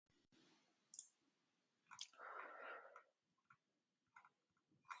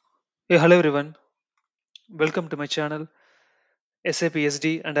Hey, hello everyone. Welcome to my channel SAP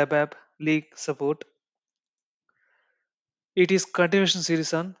SD and ABAP League Support. It is continuation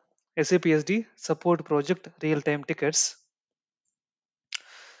series on SAP SD Support Project Real-Time Tickets.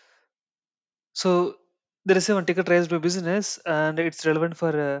 So there is a one ticket raised by business and it's relevant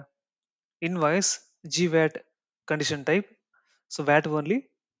for invoice GVAT condition type. So VAT only,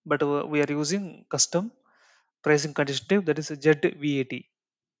 but we are using custom pricing condition type, that is ZVAT,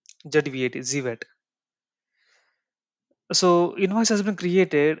 ZVAT, GVAT. So invoice has been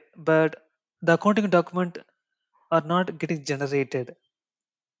created, but the accounting document are not getting generated.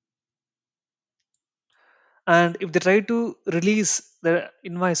 And if they try to release the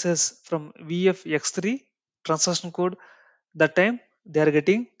invoices from VFX3 transaction code, that time they are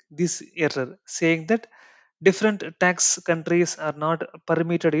getting this error saying that different tax countries are not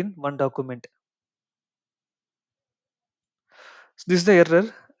permitted in one document. So this is the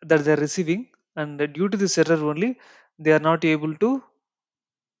error that they are receiving, and due to this error only, they are not able to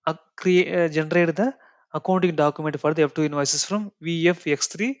generate the accounting document for the F2 invoices from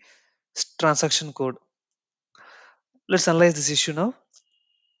VFX3 transaction code. Let's analyze this issue now.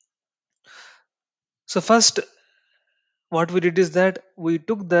 So first, what we did is that we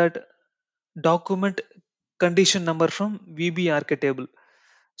took that document condition number from VBRK table.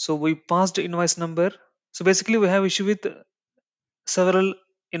 So we passed invoice number. So basically we have issue with several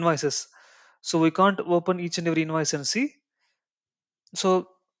invoices. So we can't open each and every invoice and see. So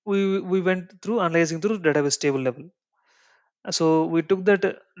we went through analyzing through database table level. So we took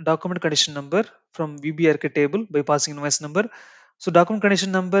that document condition number from VBRK table by passing invoice number. So document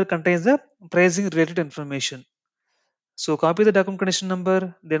condition number contains the pricing related information. So copy the document condition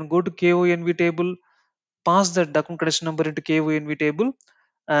number, then go to KONV table, pass the document condition number into KONV table,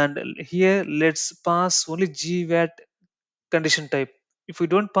 and here let's pass only GVAT condition type. If we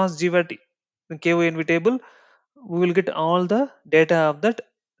don't pass GVAT in KONV table, we will get all the data of that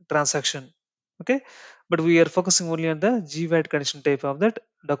transaction. Okay, but we are focusing only on the GVAT condition type of that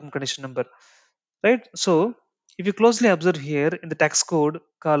document condition number, right? So if you closely observe here in the tax code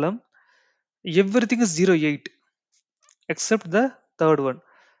column, everything is 08 except the third one.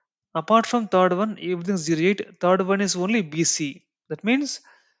 Apart from third one, everything is 08. Third one is only BC. That means,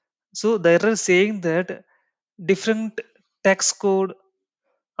 so the error saying that different tax code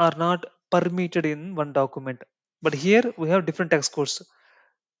are not permitted in one document. But here we have different tax codes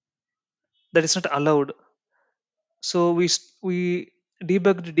that is not allowed. So we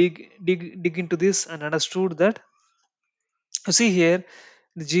debugged, dig into this and understood that. You see here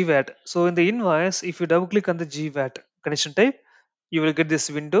the GVAT. So in the invoice, if you double click on the GVAT condition type, you will get this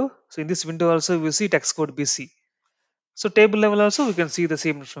window. So in this window also we see tax code BC. So table level also we can see the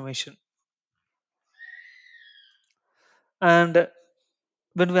same information. And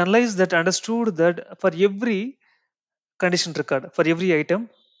when we analyze that, understood that for every condition record, for every item,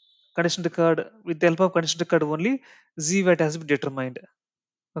 condition record, with the help of condition record only, GVAT has been determined.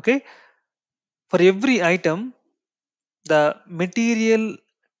 Okay, for every item, the material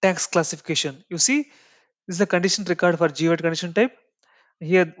tax classification. You see, this is the condition record for GVAT condition type.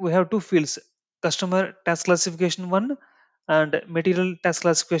 Here we have two fields: customer tax classification one and material tax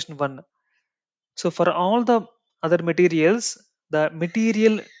classification one. So for all the other materials, the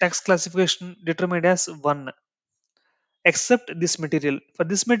material tax classification determined as 1, except this material. For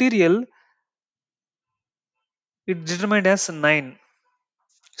this material, it determined as 9,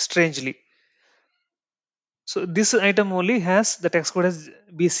 strangely. So this item only has the tax code as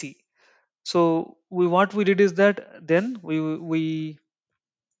BC. So what we did is that then we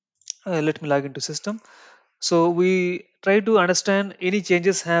let me log into system. So we try to understand any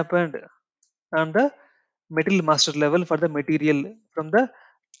changes happened on the material master level for the material from the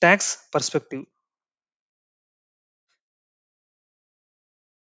tax perspective.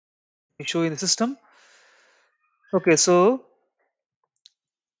 We show in the system. Okay, so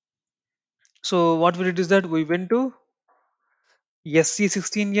what we did is that we went to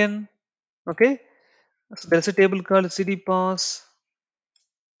SC16N. Okay, so there's a table called CD pass.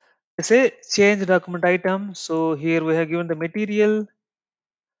 It's a change document item. So here we have given the material.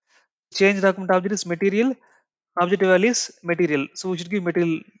 Change document object is material. Object value is material. So we should give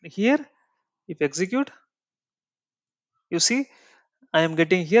material here. If execute, you see I am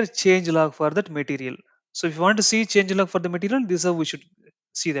getting here change log for that material. So if you want to see change log for the material, this is how we should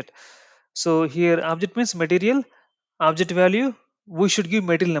see that. So here object means material, object value, we should give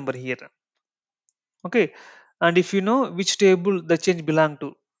material number here. Okay, and if you know which table the change belong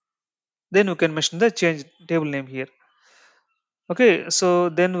to, then we can mention the change table name here. Okay, so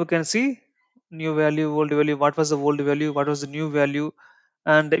then we can see new value, old value, what was the old value, what was the new value,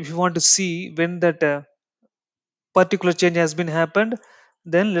 And if you want to see when that particular change has been happened,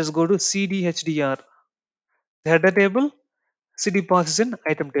 then let's go to CDHDR, the header table. CD pass is in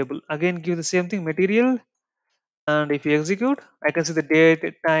item table. Again, give the same thing, material, and if you execute, I can see the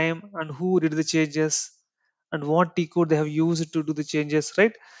date, time, and who did the changes, and what T code they have used to do the changes,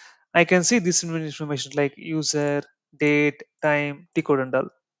 right? I can see this information like user, date, time, T code, and all,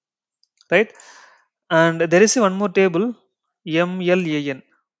 right? And there is one more table, MLAN.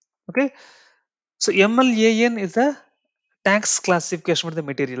 Okay, so MLAN is the tax classification of the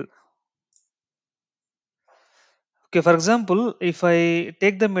material. Okay, for example, if I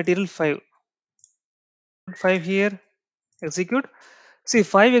take the material 5 here, execute. See,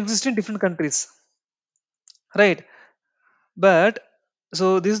 5 exist in different countries, right? But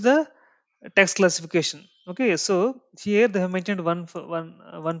so this is the tax classification. Okay, so here they have mentioned one for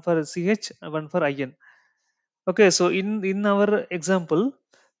CH and one for IN. Okay, so in our example,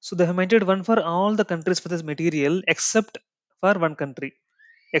 so they have mentioned one for all the countries for this material except for one country.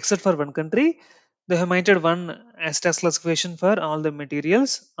 Except for one country, they have mentioned one as tax classification for all the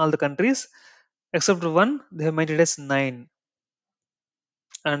materials, all the countries, except one they have mentioned as 9.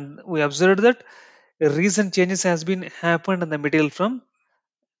 And we observed that recent changes has been happened in the material from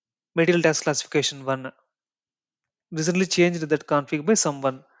material tax classification 1, recently changed that config by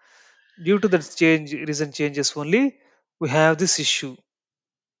someone. Due to that change, recent changes only, we have this issue.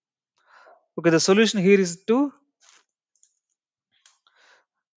 Okay, the solution here is to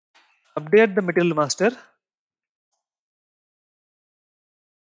update the material master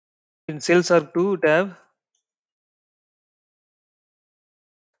in sales org 2 tab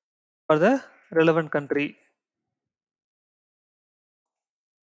for the relevant country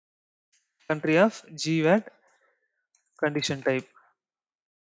of GVAT condition type.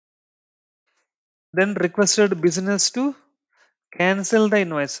 Then requested business to cancel the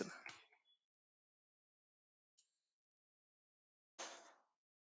invoice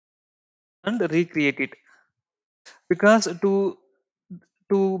and recreate it. Because to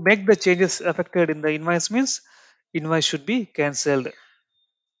make the changes affected in the invoice means invoice should be cancelled.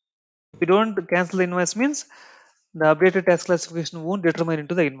 If you don't cancel the invoice means the updated tax classification won't determine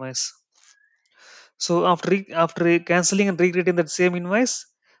into the invoice. So after cancelling and recreating that same invoice,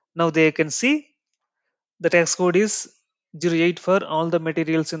 now they can see the tax code is 08 for all the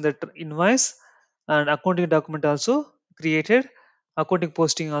materials in that invoice, and accounting document also created, accounting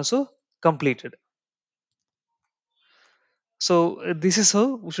posting also completed. So this is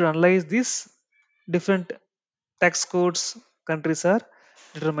how we should analyze these different tax codes countries are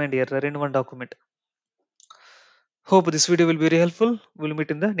determined here in one document. Hope this video will be very helpful. We'll meet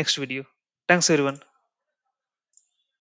in the next video. Thanks everyone.